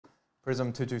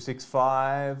Prizm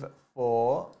 2265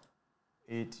 for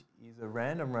it is a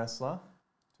random wrestler.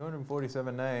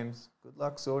 247 names. Good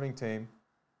luck sorting, team.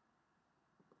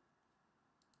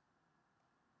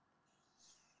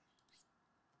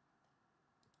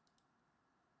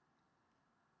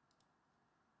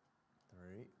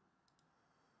 Three,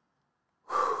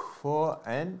 4,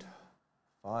 and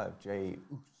 5. Jey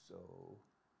Uso.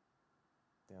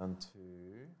 Down to...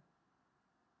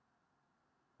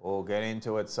 Oh, get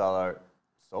into it, Salo.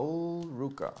 Sol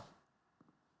Ruka.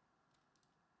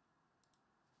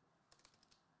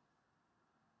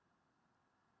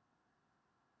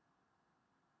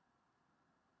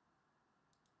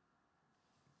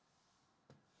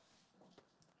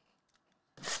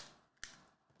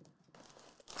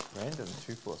 Random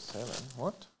 247.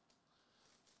 What?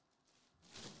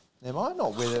 Am I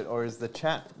not with it, or is the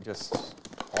chat just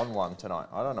on one tonight?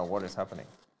 I don't know what is happening.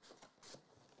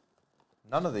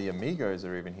 None of the amigos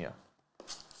are even here.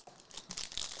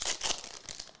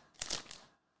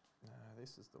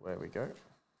 This is the way we go.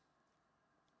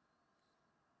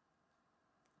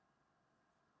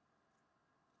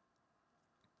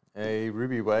 A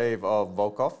Ruby Wave of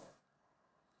Volkov.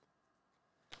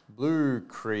 Blue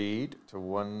Creed to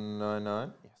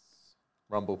 199. Yes.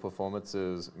 Rumble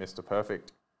Performances, Mr.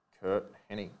 Perfect, Kurt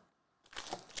Hennig.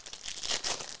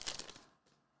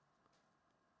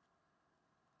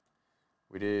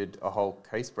 We did a whole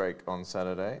case break on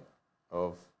Saturday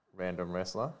of Random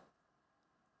Wrestler.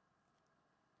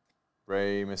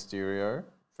 Rey Mysterio.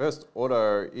 First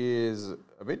auto is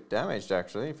a bit damaged,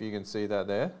 actually, if you can see that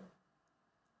there.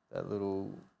 That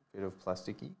little bit of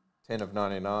plasticky. 10 of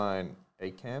 99,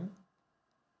 ACAM.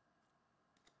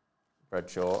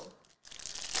 Bradshaw.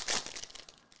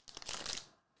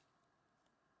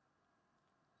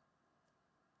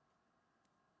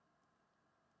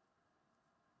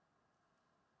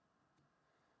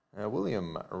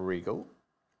 William Regal.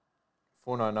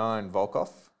 499,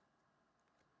 Volkov.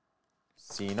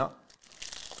 Cena.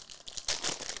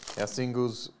 Our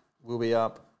singles will be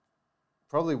up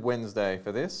probably Wednesday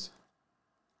for this.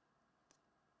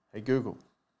 Hey Google.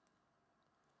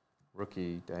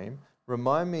 Rookie Dame.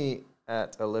 Remind me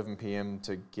at 11 PM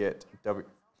to get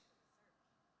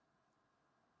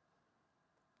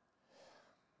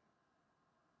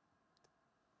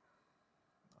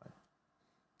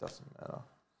Doesn't matter.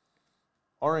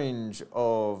 Orange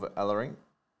of Ellering.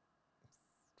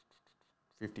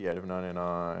 58 of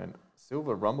 99.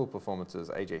 Silver Rumble Performances,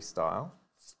 AJ Style.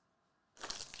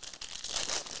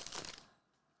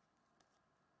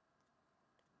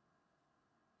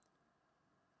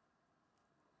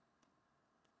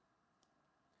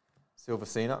 Silver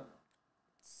Cena.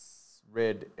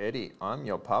 Red Eddie. I'm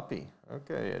your puppy.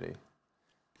 Okay, Eddie.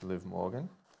 Liv Morgan.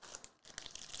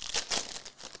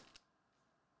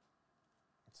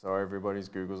 Sorry, everybody's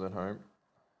Google's at home.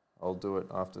 I'll do it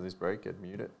after this break. Get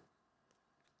muted.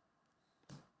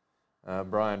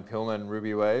 Brian Pillman,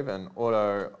 Ruby Wave, and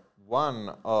auto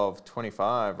 1 of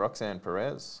 25, Roxanne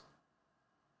Perez.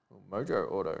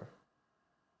 Mojo auto.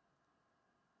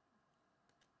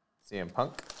 CM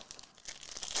Punk.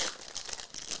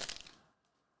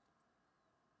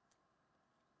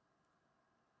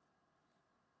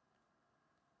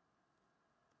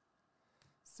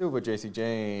 Silver JC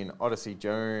Jane, Odyssey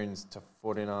Jones to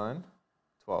 49,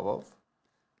 12 of.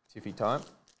 Tiffy time.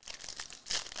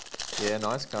 Yeah,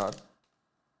 nice card. Is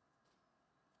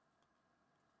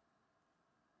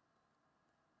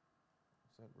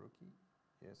that rookie?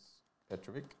 Yes,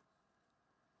 Petrovic.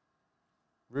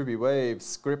 Ruby Wave,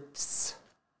 Scripps,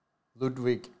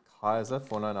 Ludwig Kaiser,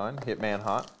 499, Hitman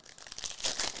Hart.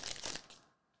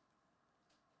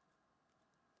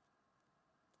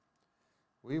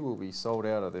 We will be sold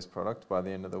out of this product by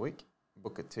the end of the week.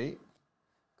 Booker T.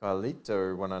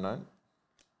 Carlito, 109.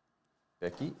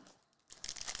 Becky.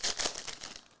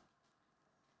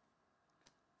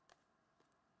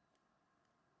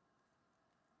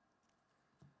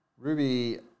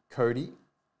 Ruby Cody.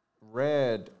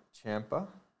 Red Champa.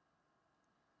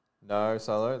 No,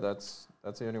 Solo, that's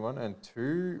the only one. And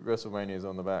 2 WrestleManias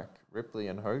on the back. Ripley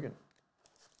and Hogan.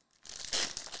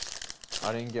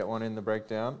 I didn't get one in the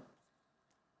breakdown.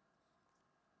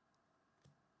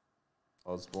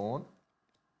 Osborne,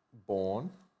 Bourne,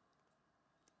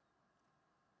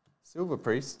 Silver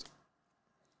Priest,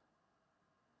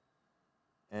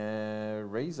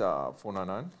 and Razor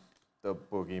 499, the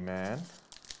Boogeyman,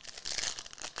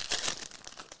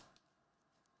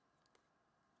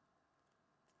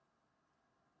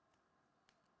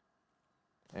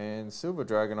 and Silver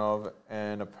Dragonov,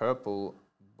 and a purple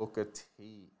Booker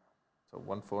T, so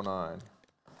 149,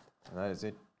 and that is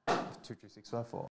it. 22654.